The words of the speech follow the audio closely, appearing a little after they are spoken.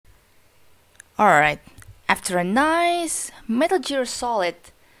Alright, after a nice Metal Gear Solid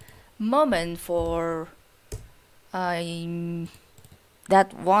moment for that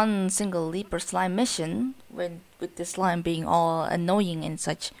one single Leaper Slime mission, with the slime being all annoying and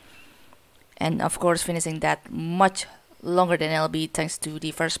such, and of course finishing that much longer than LB thanks to the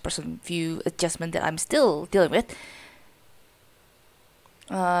first person view adjustment that I'm still dealing with.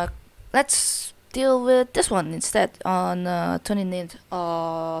 Let's deal with this one instead on 29th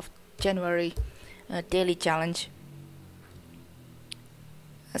of January daily challenge,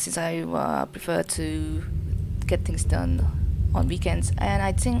 since I prefer to get things done on weekends, and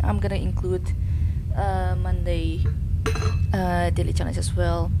I think I'm gonna include Monday daily challenge as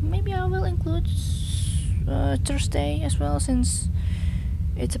well. Maybe I will include Thursday as well, since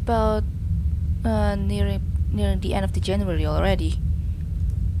it's about nearing the end of the January already.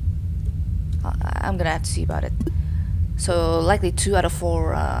 I'm gonna have to see about it. So likely 2 out of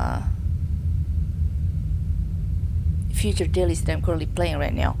 4 future dailies that I'm currently playing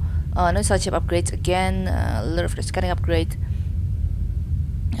right now. No such upgrades again. Lure for the scanning upgrade.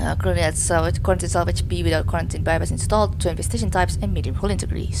 Currently at quarantine self HP without quarantine bypass installed. 2 infestation types and medium hull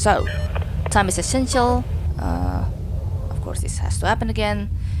integrity. So time is essential. Of course this has to happen again,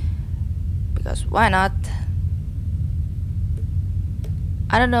 because why not?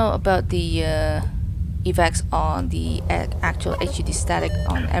 I don't know about the effects on the actual HUD static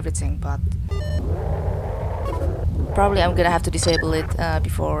on everything, but probably I'm gonna have to disable it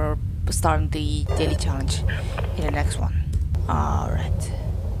before starting the daily challenge in the next one. Alright.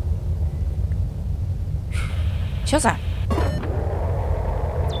 Showtime!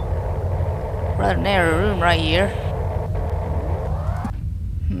 Rather narrow room right here.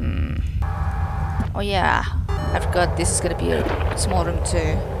 Oh yeah, I forgot this is gonna be a small room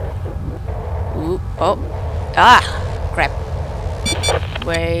too. Ooh, oh, ah, crap.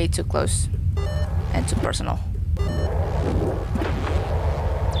 Way too close and too personal.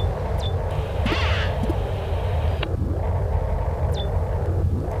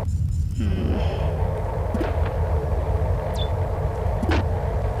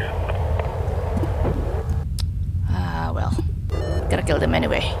 Well, gotta kill them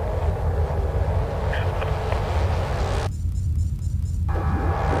anyway.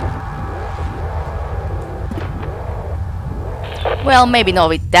 Well, maybe not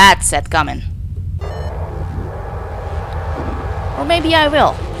with that set coming. Or maybe I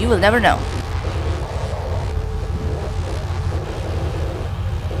will. You will never know.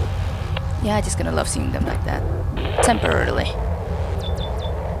 Yeah, I just gonna love seeing them like that. Temporarily.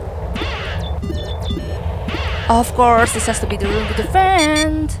 Of course, this has to be the room to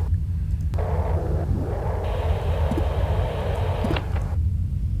defend.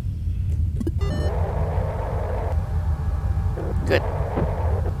 Good.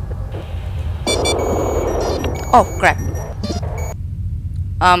 Oh, crap.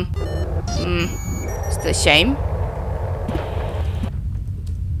 It's a shame.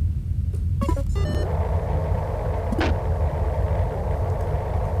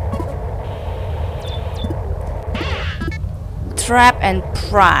 Trap and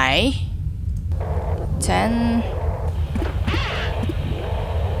pry. 10.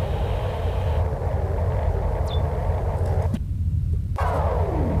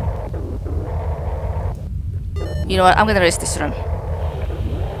 You know what? I'm gonna risk this room.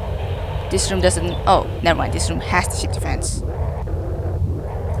 This room doesn't. Oh, never mind. This room has the ship defense.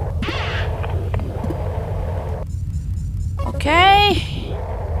 Okay.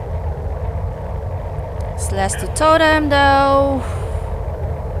 Slash to totem though.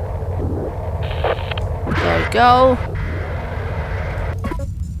 There we go.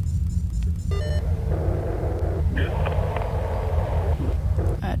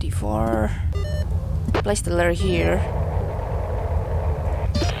 D4. Place the lure here.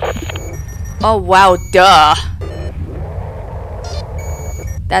 Oh wow, duh.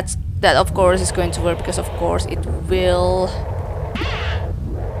 That of course is going to work, because of course it will.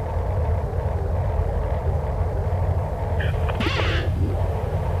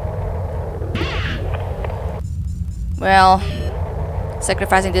 Well,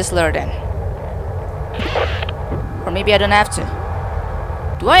 sacrificing this lure then. Or maybe I don't have to.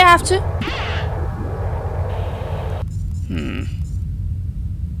 Do I have to?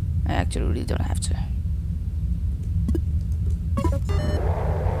 I actually really don't have to.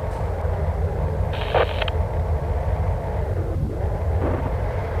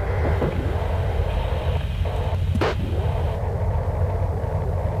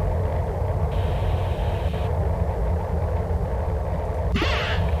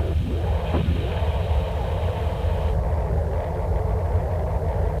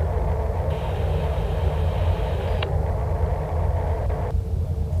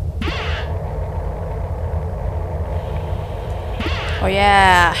 Oh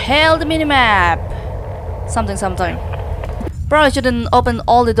yeah, hail the minimap! Something something. Probably shouldn't open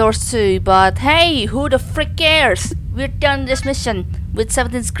all the doors too, but hey, who the frick cares? We're done this mission with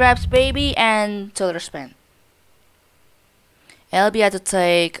 17 scraps baby and total spent. LB had to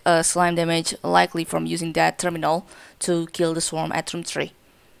take slime damage likely from using that terminal to kill the swarm at room 3,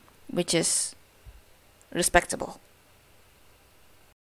 which is respectable.